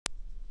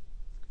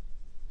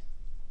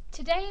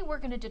Today we're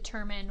going to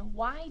determine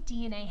why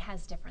DNA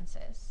has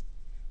differences,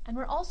 and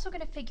we're also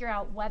going to figure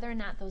out whether or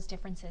not those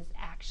differences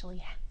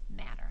actually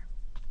matter.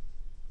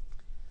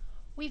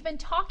 We've been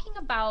talking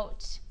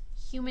about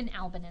human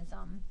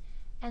albinism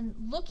and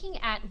looking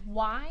at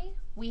why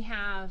we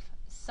have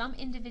some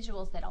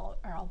individuals that are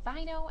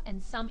albino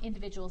and some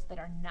individuals that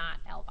are not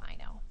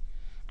albino.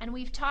 And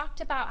we've talked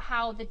about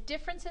how the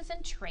differences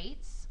in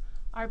traits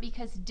are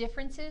because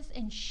differences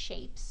in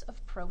shapes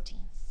of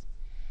proteins.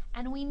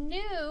 And we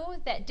knew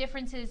that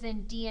differences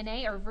in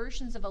DNA or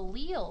versions of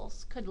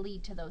alleles could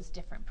lead to those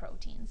different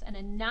proteins, and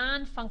a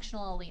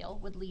non-functional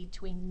allele would lead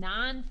to a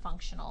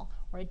non-functional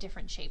or a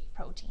different shaped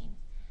protein.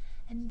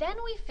 And then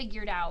we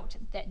figured out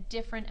that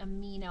different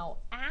amino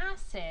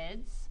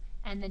acids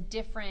and the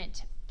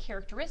different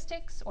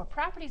characteristics or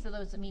properties of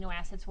those amino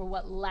acids were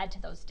what led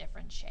to those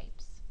different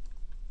shapes.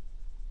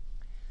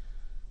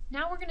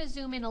 Now we're going to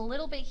zoom in a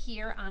little bit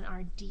here on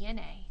our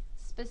DNA.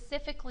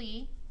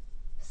 Specifically,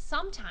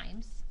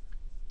 sometimes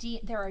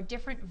there are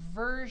different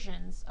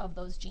versions of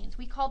those genes.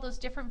 We call those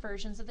different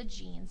versions of the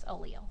genes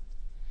allele.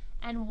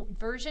 And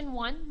version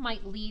 1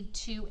 might lead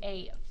to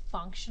a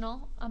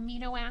functional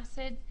amino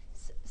acid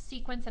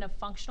sequence and a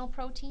functional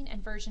protein,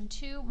 and version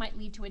 2 might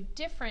lead to a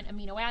different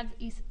amino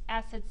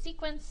acid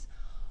sequence,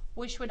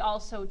 which would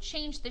also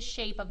change the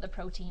shape of the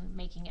protein,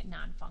 making it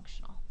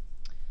non-functional.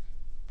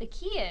 The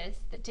key is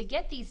that to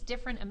get these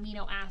different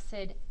amino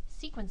acid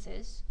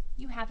sequences,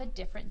 you have a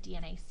different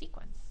DNA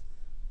sequence.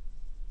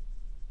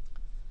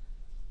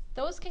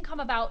 Those can come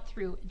about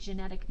through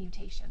genetic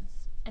mutations.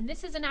 And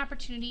this is an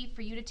opportunity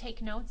for you to take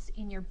notes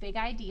in your Big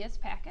Ideas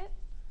packet.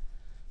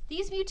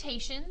 These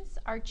mutations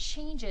are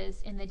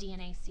changes in the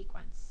DNA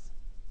sequence.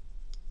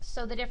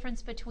 So the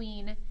difference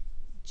between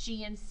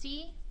G and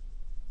C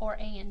or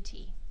A and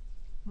T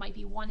might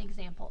be one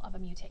example of a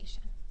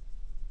mutation.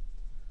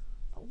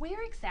 But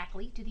where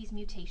exactly do these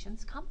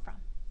mutations come from?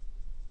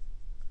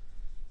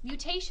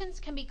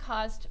 Mutations can be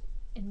caused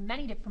in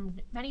many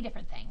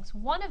different things.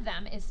 One of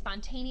them is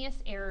spontaneous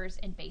errors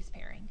in base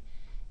pairing.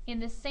 In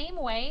the same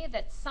way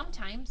that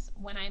sometimes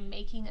when I'm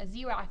making a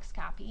Xerox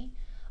copy,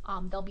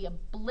 there'll be a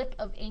blip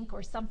of ink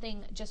or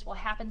something just will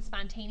happen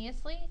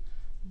spontaneously.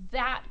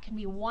 That can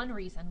be one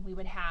reason we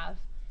would have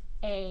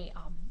a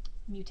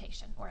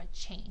mutation or a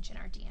change in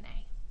our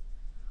DNA.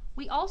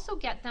 We also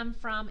get them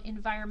from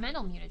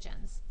environmental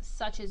mutagens,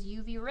 such as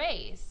UV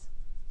rays,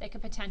 that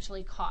could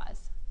potentially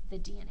cause the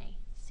DNA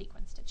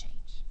sequence to change.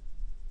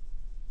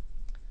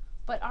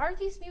 But are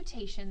these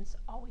mutations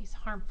always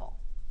harmful?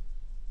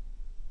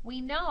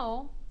 We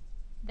know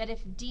that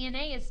if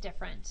DNA is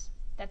different,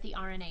 that the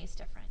RNA is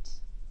different.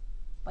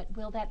 But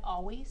will that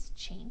always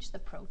change the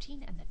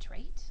protein and the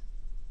trait?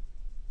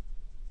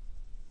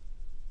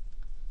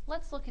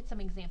 Let's look at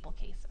some example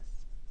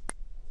cases.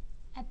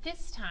 At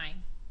this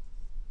time,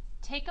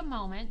 take a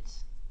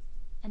moment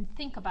and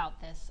think about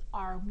this.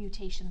 Are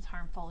mutations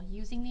harmful?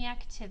 Using the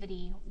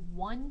activity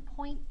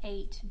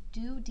 1.8,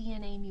 do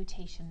DNA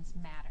mutations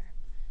matter?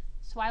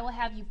 So I will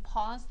have you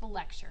pause the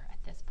lecture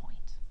at this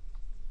point.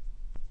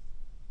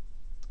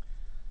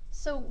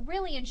 So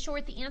really, in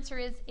short, the answer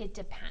is it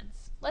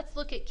depends. Let's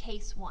look at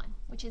case 1,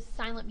 which is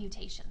silent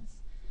mutations.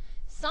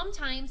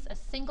 Sometimes a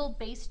single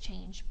base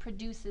change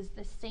produces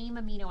the same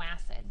amino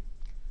acid,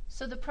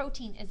 so the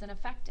protein isn't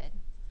affected.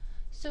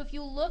 So if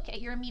you look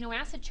at your amino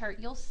acid chart,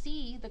 you'll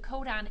see the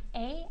codon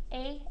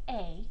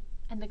AAA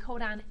and the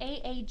codon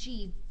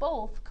AAG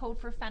both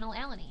code for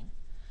phenylalanine.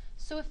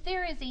 So if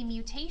there is a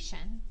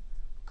mutation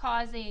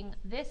causing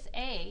this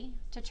A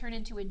to turn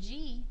into a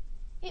G,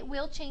 it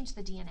will change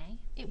the DNA,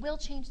 it will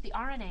change the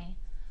RNA,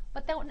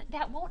 but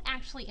that won't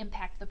actually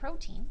impact the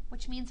protein,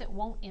 which means it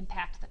won't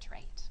impact the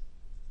trait.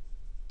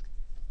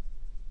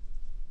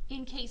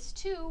 In case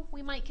 2,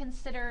 we might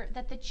consider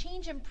that the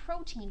change in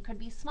protein could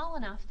be small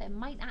enough that it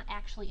might not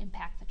actually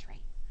impact the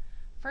trait.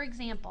 For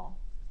example,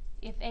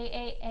 if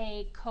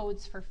AAA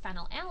codes for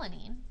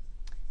phenylalanine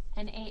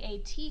and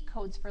AAT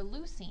codes for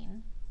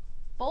leucine,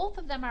 both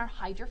of them are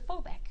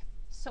hydrophobic.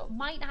 So it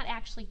might not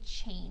actually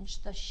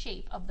change the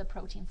shape of the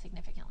protein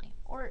significantly.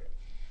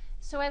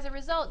 So as a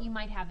result, you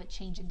might have a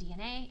change in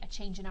DNA, a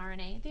change in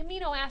RNA. The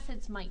amino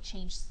acids might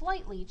change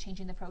slightly,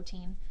 changing the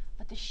protein,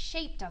 but the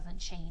shape doesn't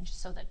change,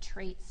 so the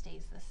trait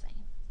stays the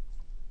same.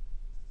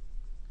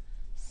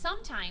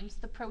 Sometimes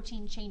the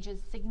protein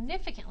changes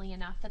significantly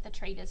enough that the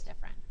trait is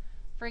different.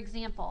 For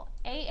example,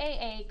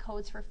 AAA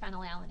codes for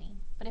phenylalanine,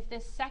 but if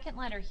this second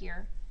letter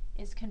here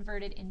is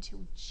converted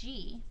into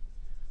G,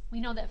 we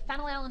know that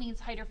phenylalanine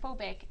is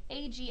hydrophobic.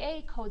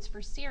 AGA codes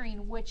for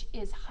serine, which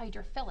is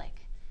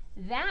hydrophilic.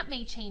 That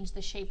may change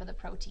the shape of the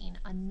protein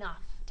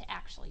enough to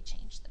actually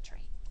change the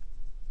trait.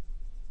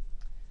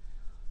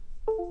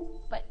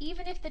 But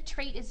even if the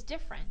trait is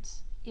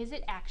different, is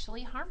it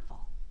actually harmful?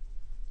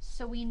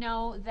 So we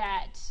know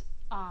that,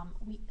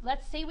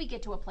 let's say we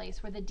get to a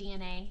place where the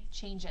DNA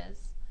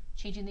changes,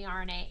 changing the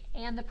RNA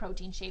and the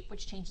protein shape,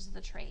 which changes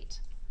the trait.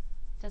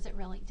 Does that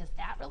really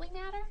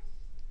matter?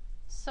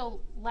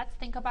 So let's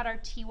think about our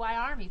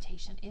TYR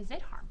mutation. Is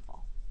it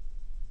harmful?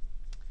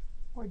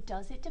 or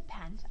does it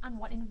depend on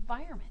what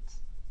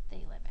environment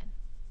they live in?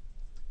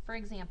 For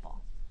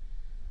example,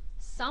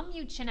 some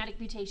genetic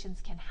mutations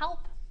can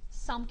help,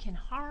 some can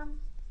harm,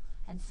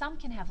 and some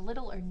can have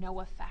little or no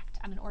effect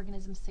on an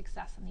organism's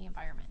success in the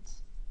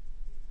environment.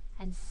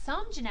 And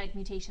some genetic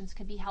mutations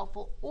could be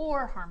helpful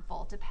or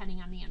harmful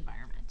depending on the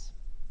environment.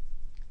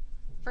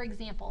 For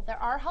example,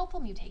 there are helpful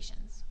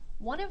mutations,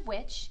 one of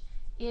which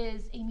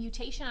is a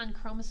mutation on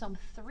chromosome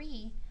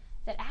 3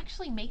 that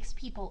actually makes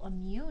people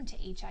immune to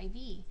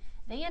HIV.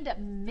 They end up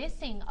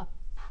missing a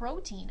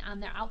protein on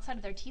their outside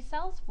of their T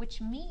cells,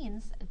 which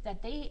means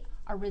that they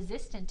are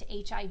resistant to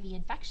HIV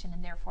infection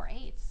and therefore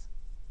AIDS.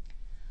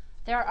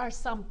 There are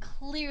some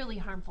clearly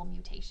harmful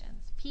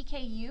mutations.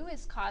 PKU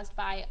is caused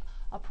by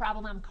a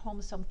problem on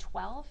chromosome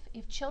 12.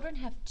 If children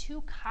have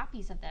 2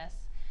 copies of this,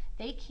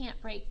 they can't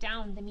break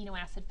down the amino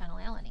acid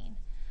phenylalanine.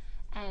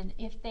 And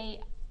if they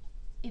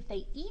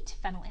eat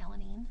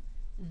phenylalanine,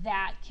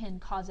 that can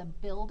cause a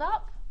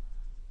buildup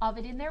of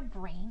it in their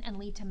brain and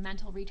lead to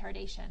mental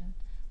retardation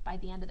by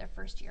the end of their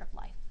first year of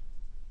life.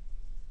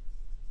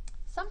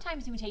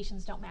 Sometimes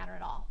mutations don't matter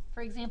at all.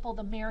 For example,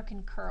 the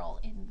American curl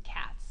in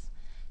cats.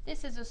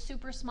 This is a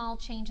super small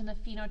change in the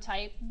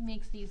phenotype,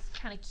 makes these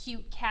kind of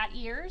cute cat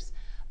ears,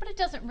 but it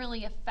doesn't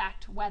really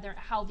affect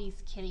how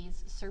these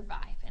kitties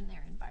survive in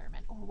their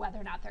environment or whether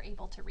or not they're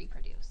able to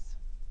reproduce.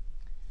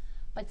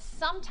 But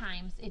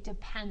sometimes it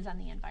depends on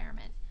the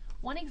environment.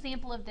 One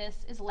example of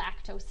this is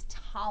lactose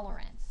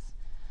tolerance.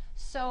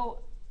 So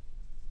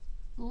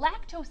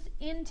lactose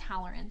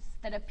intolerance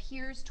that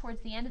appears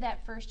towards the end of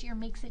that first year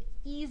makes it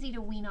easy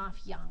to wean off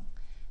young,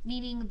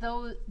 meaning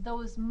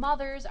those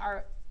mothers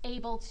are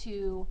able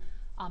to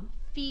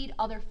feed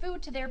other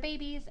food to their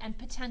babies and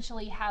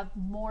potentially have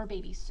more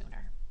babies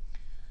sooner.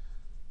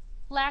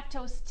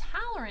 Lactose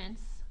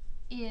tolerance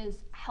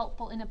is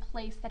helpful in a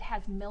place that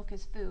has milk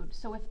as food.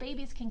 So if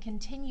babies can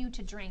continue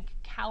to drink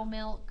cow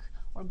milk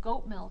or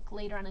goat milk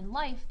later on in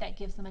life, that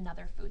gives them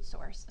another food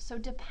source. So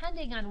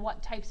depending on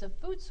what types of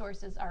food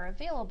sources are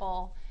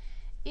available,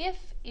 if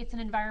it's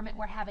an environment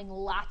where having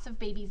lots of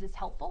babies is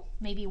helpful,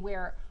 maybe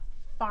where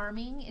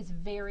farming is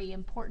very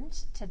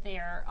important to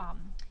their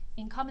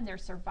income and their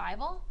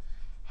survival,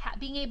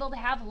 being able to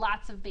have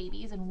lots of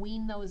babies and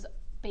wean those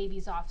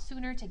babies off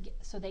sooner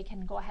so they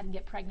can go ahead and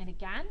get pregnant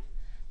again,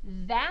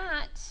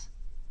 that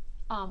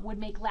would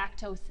make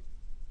lactose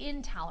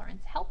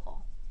intolerance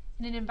helpful.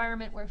 In an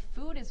environment where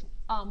food is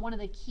one of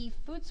the key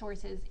food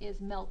sources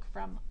is milk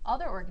from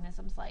other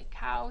organisms like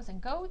cows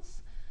and goats,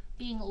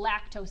 being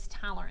lactose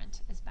tolerant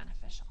is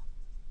beneficial.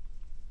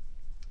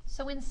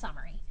 So in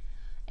summary,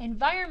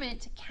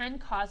 environment can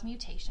cause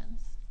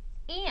mutations,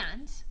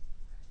 and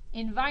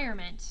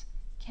environment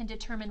can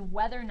determine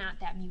whether or not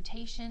that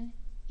mutation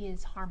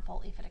is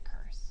harmful if it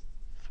occurs.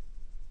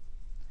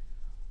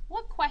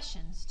 What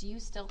questions do you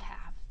still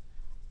have?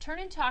 Turn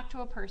and talk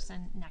to a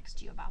person next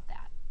to you about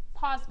that.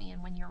 Pause me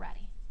and when you're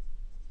ready.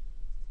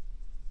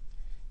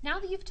 Now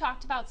that you've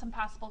talked about some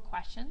possible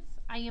questions,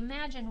 I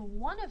imagine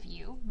one of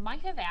you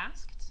might have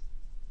asked,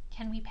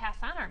 can we pass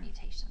on our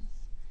mutations?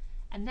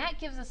 And that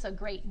gives us a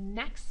great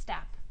next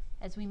step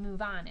as we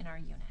move on in our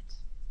unit.